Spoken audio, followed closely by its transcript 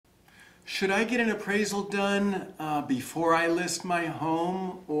Should I get an appraisal done before I list my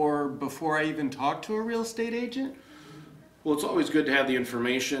home or before I even talk to a real estate agent? Well, it's always good to have the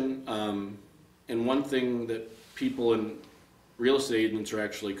information. And one thing that people in real estate agents are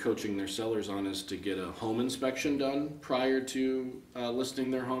actually coaching their sellers on is to get a home inspection done prior to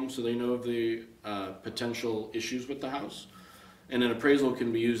listing their home, so they know of the potential issues with the house. And an appraisal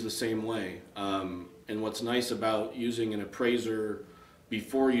can be used the same way. And what's nice about using an appraiser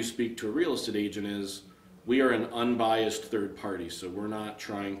before you speak to a real estate agent is we are an unbiased third party. So we're not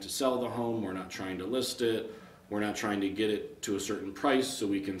trying to sell the home, we're not trying to list it, we're not trying to get it to a certain price so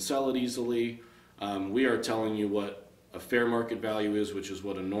we can sell it easily. We are telling you what a fair market value is, which is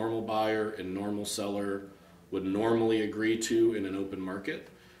what a normal buyer and normal seller would normally agree to in an open market.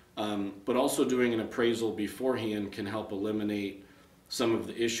 But also doing an appraisal beforehand can help eliminate some of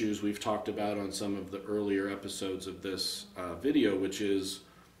the issues we've talked about on some of the earlier episodes of this video, which is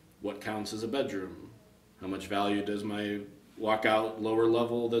what counts as a bedroom? How much value does my walkout lower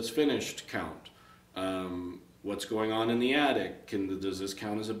level that's finished count? What's going on in the attic? Does this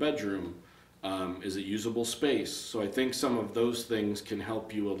count as a bedroom? Is it usable space? So I think some of those things can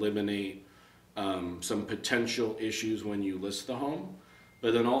help you eliminate some potential issues when you list the home,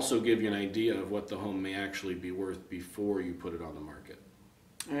 but then also give you an idea of what the home may actually be worth before you put it on the market.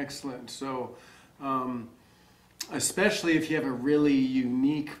 Excellent. So, especially if you have a really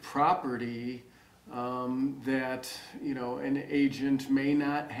unique property that, you know, an agent may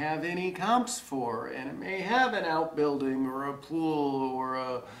not have any comps for, and it may have an outbuilding or a pool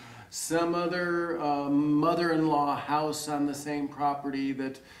or some other mother-in-law house on the same property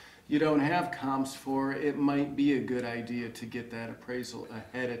that you don't have comps for, it might be a good idea to get that appraisal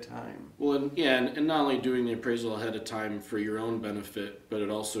ahead of time. Well, and not only doing the appraisal ahead of time for your own benefit, but it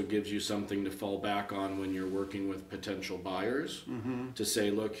also gives you something to fall back on when you're working with potential buyers to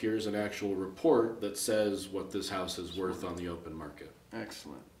say, look, here's an actual report that says what this house is worth on the open market.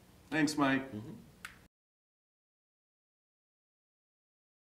 Excellent. Thanks, Mike.